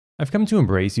I've come to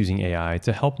embrace using AI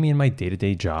to help me in my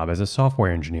day-to-day job as a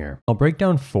software engineer. I'll break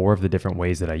down 4 of the different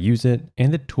ways that I use it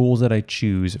and the tools that I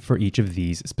choose for each of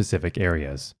these specific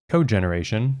areas: code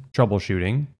generation,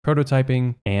 troubleshooting,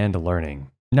 prototyping, and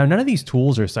learning. Now, none of these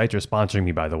tools or sites are sponsoring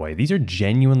me, by the way. These are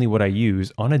genuinely what I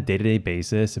use on a day-to-day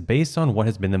basis based on what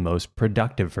has been the most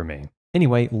productive for me.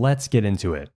 Anyway, let's get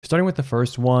into it. Starting with the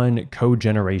first one, code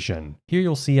generation. Here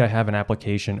you'll see I have an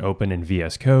application open in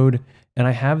VS Code, and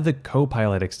I have the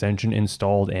Copilot extension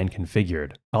installed and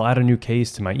configured. I'll add a new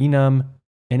case to my enum,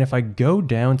 and if I go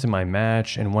down to my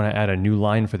match and want to add a new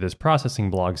line for this processing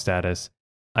blog status,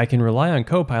 I can rely on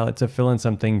Copilot to fill in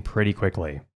something pretty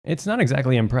quickly. It's not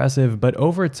exactly impressive, but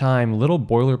over time, little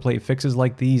boilerplate fixes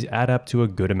like these add up to a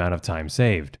good amount of time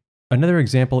saved. Another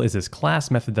example is this class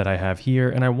method that I have here,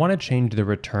 and I want to change the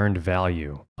returned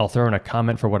value. I'll throw in a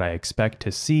comment for what I expect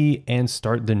to see and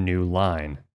start the new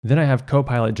line. Then I have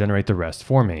Copilot generate the rest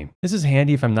for me. This is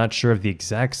handy if I'm not sure of the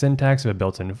exact syntax of a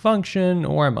built-in function,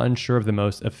 or I'm unsure of the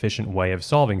most efficient way of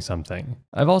solving something.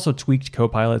 I've also tweaked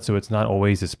Copilot so it's not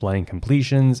always displaying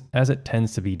completions, as it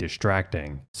tends to be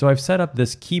distracting. So I've set up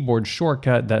this keyboard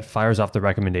shortcut that fires off the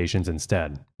recommendations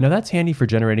instead. Now that's handy for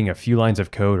generating a few lines of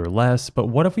code or less, but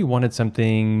what if we wanted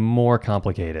something more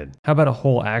complicated? How about a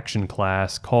whole action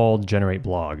class called generate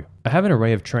blog? I have an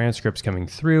array of transcripts coming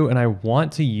through, and I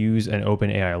want to use an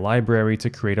OpenAI library to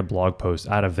create a blog post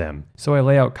out of them. So I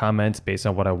lay out comments based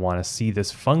on what I want to see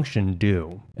this function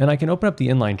do. And I can open up the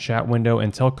inline chat window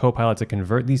and tell Copilot to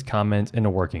convert these comments into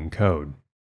working code.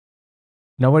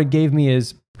 Now what it gave me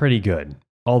is pretty good,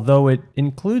 although it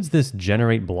includes this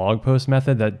generate blog post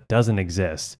method that doesn't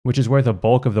exist, which is where the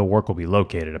bulk of the work will be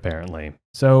located apparently.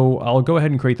 So I'll go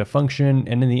ahead and create the function,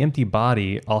 and in the empty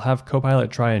body, I'll have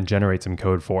Copilot try and generate some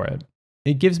code for it.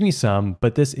 It gives me some,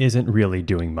 but this isn't really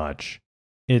doing much.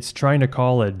 It's trying to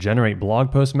call a generate blog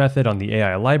post method on the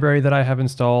AI library that I have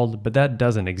installed, but that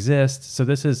doesn't exist, so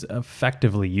this is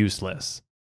effectively useless.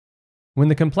 When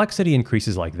the complexity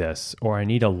increases like this, or I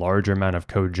need a larger amount of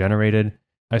code generated,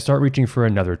 I start reaching for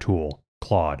another tool,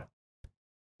 Claude.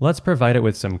 Let's provide it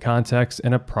with some context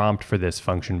and a prompt for this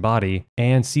function body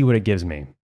and see what it gives me.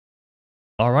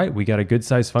 Alright, we got a good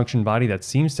sized function body that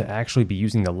seems to actually be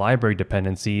using the library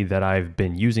dependency that I've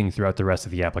been using throughout the rest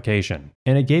of the application.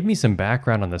 And it gave me some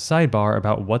background on the sidebar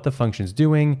about what the function's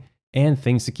doing and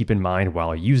things to keep in mind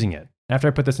while using it. After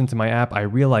I put this into my app, I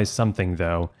realized something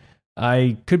though.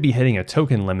 I could be hitting a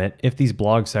token limit if these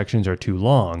blog sections are too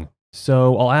long.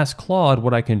 So I'll ask Claude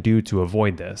what I can do to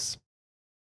avoid this.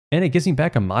 And it gives me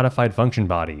back a modified function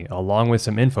body, along with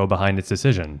some info behind its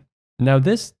decision. Now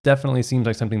this definitely seems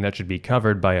like something that should be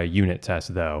covered by a unit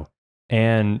test though.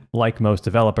 And like most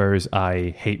developers,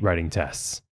 I hate writing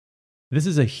tests. This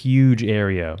is a huge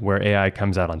area where AI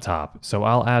comes out on top, so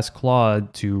I'll ask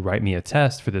Claude to write me a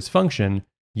test for this function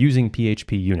using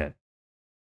PHP unit.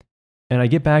 And I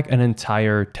get back an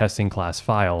entire testing class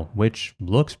file, which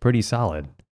looks pretty solid.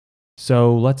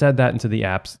 So let's add that into the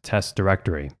app's test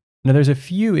directory. Now there's a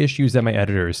few issues that my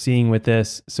editor is seeing with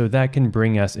this, so that can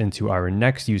bring us into our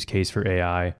next use case for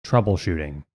AI,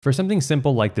 troubleshooting. For something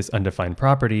simple like this undefined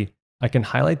property, I can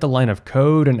highlight the line of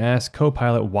code and ask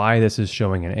Copilot why this is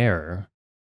showing an error.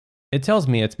 It tells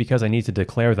me it's because I need to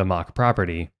declare the mock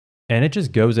property, and it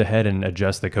just goes ahead and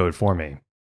adjusts the code for me.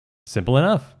 Simple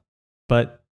enough.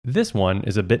 But this one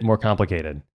is a bit more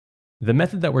complicated. The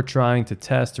method that we're trying to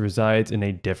test resides in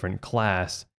a different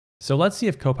class, so let's see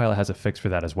if Copilot has a fix for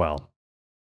that as well.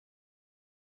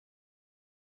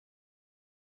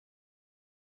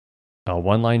 A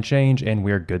one-line change and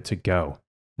we're good to go.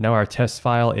 Now our test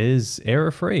file is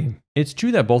error-free. It's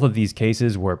true that both of these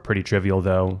cases were pretty trivial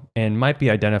though, and might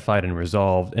be identified and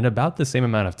resolved in about the same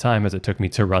amount of time as it took me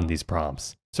to run these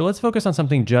prompts. So let's focus on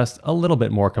something just a little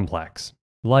bit more complex.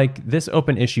 Like this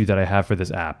open issue that I have for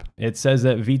this app. It says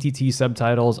that VTT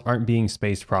subtitles aren't being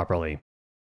spaced properly.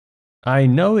 I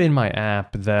know in my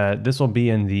app that this will be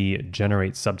in the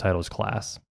generate subtitles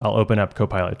class. I'll open up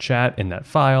Copilot chat in that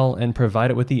file and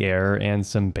provide it with the error and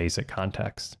some basic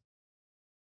context.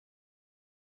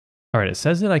 Alright, it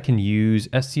says that I can use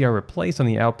strreplace on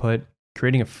the output,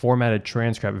 creating a formatted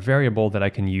transcript variable that I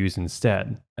can use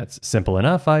instead. That's simple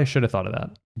enough, I should have thought of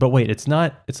that. But wait, it's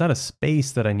not a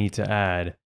space that I need to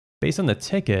add. Based on the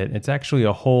ticket, it's actually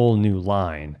a whole new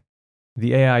line.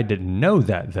 The AI didn't know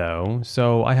that though,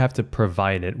 so I have to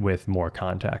provide it with more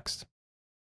context.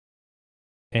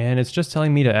 And it's just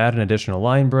telling me to add an additional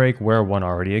line break where one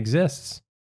already exists.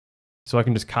 So I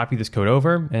can just copy this code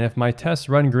over, and if my tests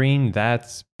run green,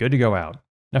 that's good to go out.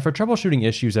 Now for troubleshooting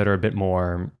issues that are a bit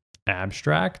more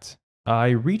abstract, I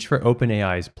reach for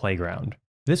OpenAI's Playground.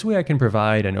 This way I can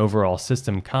provide an overall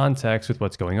system context with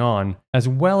what's going on, as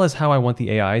well as how I want the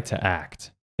AI to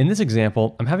act. In this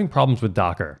example, I'm having problems with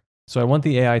Docker, so I want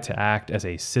the AI to act as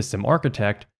a system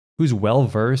architect who's well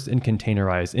versed in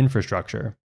containerized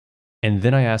infrastructure. And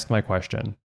then I ask my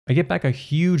question. I get back a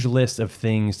huge list of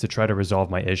things to try to resolve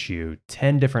my issue,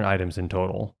 10 different items in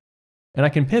total. And I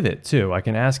can pivot too. I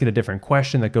can ask it a different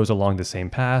question that goes along the same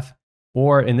path,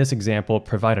 or in this example,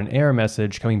 provide an error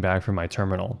message coming back from my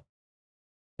terminal.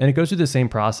 And it goes through the same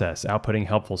process, outputting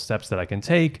helpful steps that I can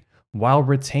take while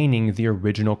retaining the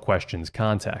original question's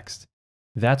context.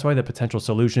 That's why the potential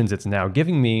solutions it's now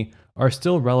giving me are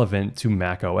still relevant to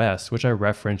Mac OS, which I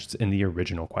referenced in the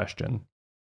original question.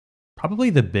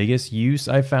 Probably the biggest use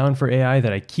I've found for AI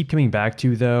that I keep coming back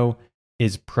to, though,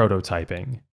 is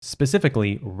prototyping.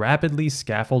 Specifically, rapidly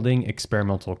scaffolding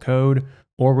experimental code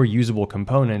or reusable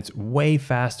components way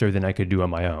faster than I could do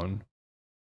on my own.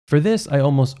 For this, I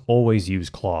almost always use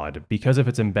Claude because of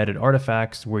its embedded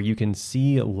artifacts where you can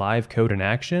see live code in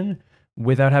action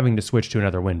without having to switch to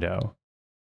another window.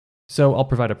 So I'll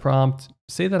provide a prompt,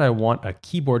 say that I want a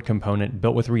keyboard component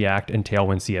built with React and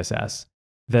Tailwind CSS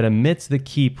that emits the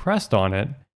key pressed on it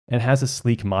and has a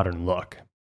sleek modern look.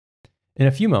 In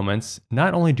a few moments,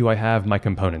 not only do I have my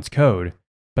component's code,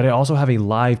 but I also have a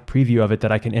live preview of it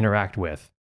that I can interact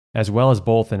with, as well as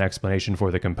both an explanation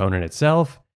for the component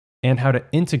itself and how to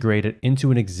integrate it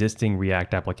into an existing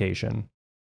React application.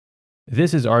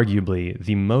 This is arguably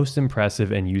the most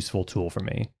impressive and useful tool for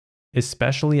me,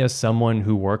 especially as someone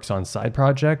who works on side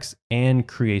projects and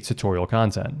creates tutorial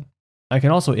content. I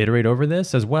can also iterate over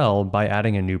this as well by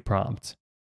adding a new prompt.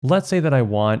 Let's say that I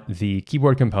want the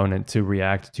keyboard component to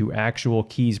react to actual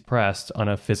keys pressed on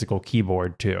a physical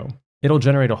keyboard too. It'll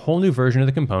generate a whole new version of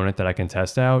the component that I can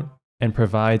test out and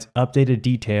provides updated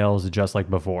details just like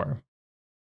before.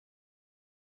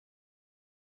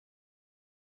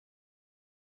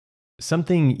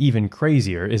 Something even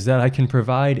crazier is that I can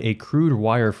provide a crude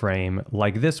wireframe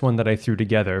like this one that I threw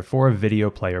together for a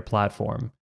video player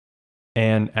platform,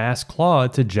 and ask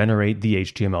Claude to generate the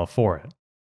HTML for it.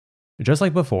 Just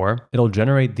like before, it'll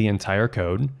generate the entire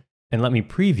code and let me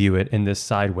preview it in this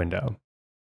side window.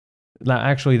 Now,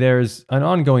 actually, there's an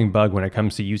ongoing bug when it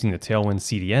comes to using the Tailwind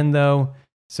CDN though,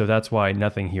 so that's why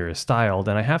nothing here is styled,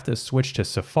 and I have to switch to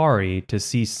Safari to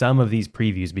see some of these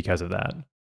previews because of that.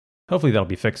 Hopefully that'll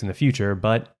be fixed in the future,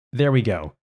 but there we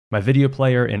go. My video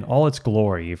player in all its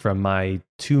glory from my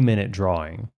 2-minute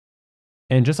drawing.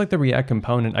 And just like the React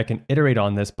component, I can iterate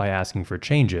on this by asking for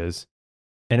changes,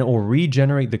 and it will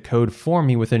regenerate the code for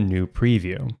me with a new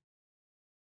preview.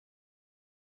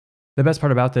 The best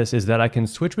part about this is that I can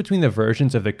switch between the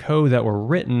versions of the code that were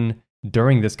written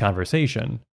during this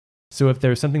conversation. So if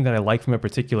there's something that I like from a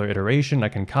particular iteration, I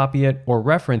can copy it or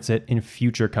reference it in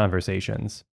future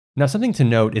conversations. Now, something to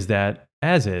note is that,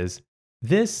 as is,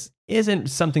 this isn't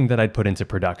something that I'd put into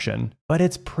production, but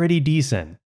it's pretty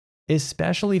decent,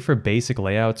 especially for basic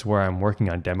layouts where I'm working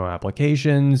on demo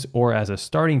applications or as a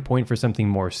starting point for something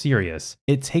more serious.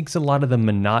 It takes a lot of the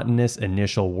monotonous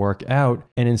initial work out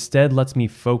and instead lets me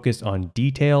focus on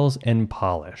details and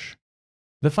polish.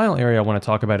 The final area I want to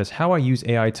talk about is how I use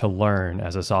AI to learn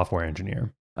as a software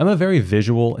engineer. I'm a very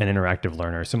visual and interactive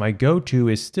learner, so my go-to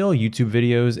is still YouTube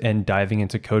videos and diving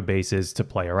into code bases to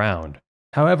play around.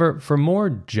 However, for more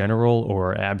general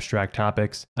or abstract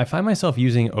topics, I find myself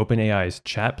using OpenAI's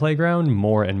chat playground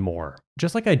more and more.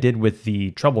 Just like I did with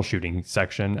the troubleshooting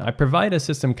section, I provide a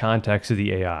system context to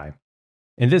the AI.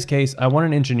 In this case, I want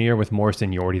an engineer with more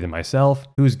seniority than myself,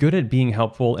 who's good at being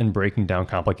helpful and breaking down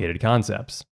complicated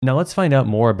concepts. Now let's find out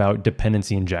more about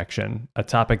dependency injection, a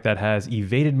topic that has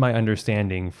evaded my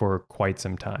understanding for quite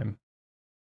some time.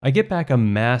 I get back a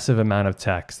massive amount of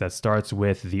text that starts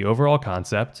with the overall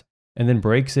concept, and then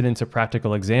breaks it into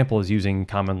practical examples using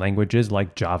common languages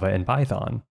like Java and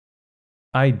Python.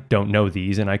 I don't know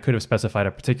these, and I could have specified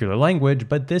a particular language,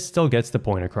 but this still gets the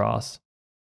point across.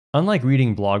 Unlike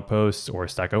reading blog posts or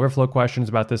Stack Overflow questions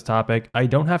about this topic, I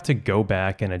don't have to go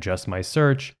back and adjust my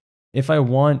search if I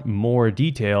want more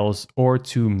details or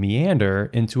to meander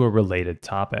into a related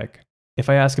topic. If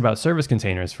I ask about service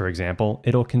containers, for example,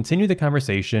 it'll continue the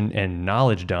conversation and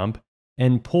knowledge dump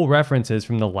and pull references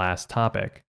from the last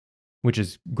topic, which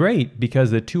is great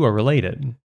because the two are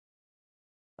related.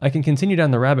 I can continue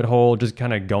down the rabbit hole just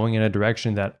kind of going in a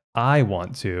direction that I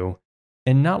want to,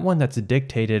 and not one that's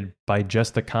dictated by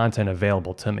just the content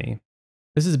available to me.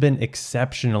 This has been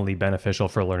exceptionally beneficial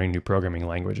for learning new programming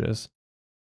languages.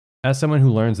 As someone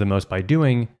who learns the most by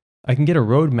doing, I can get a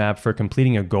roadmap for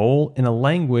completing a goal in a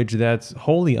language that's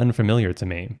wholly unfamiliar to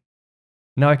me.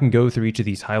 Now I can go through each of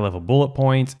these high-level bullet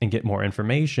points and get more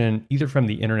information either from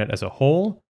the internet as a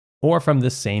whole or from the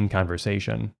same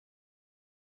conversation.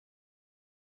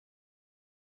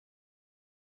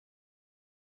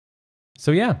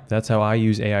 So yeah, that's how I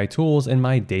use AI tools in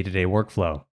my day-to-day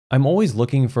workflow. I'm always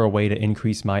looking for a way to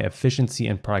increase my efficiency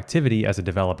and productivity as a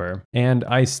developer, and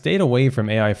I stayed away from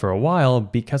AI for a while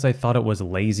because I thought it was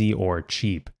lazy or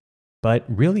cheap. But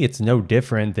really, it's no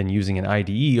different than using an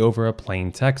IDE over a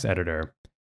plain text editor.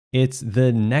 It's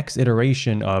the next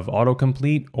iteration of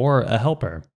autocomplete or a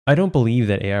helper. I don't believe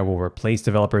that AI will replace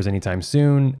developers anytime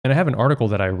soon, and I have an article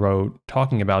that I wrote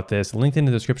talking about this linked in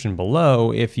the description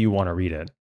below if you want to read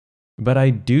it. But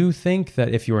I do think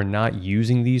that if you're not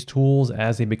using these tools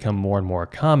as they become more and more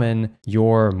common,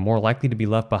 you're more likely to be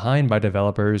left behind by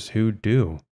developers who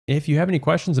do. If you have any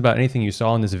questions about anything you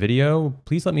saw in this video,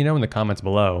 please let me know in the comments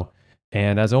below.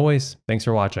 And as always, thanks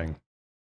for watching.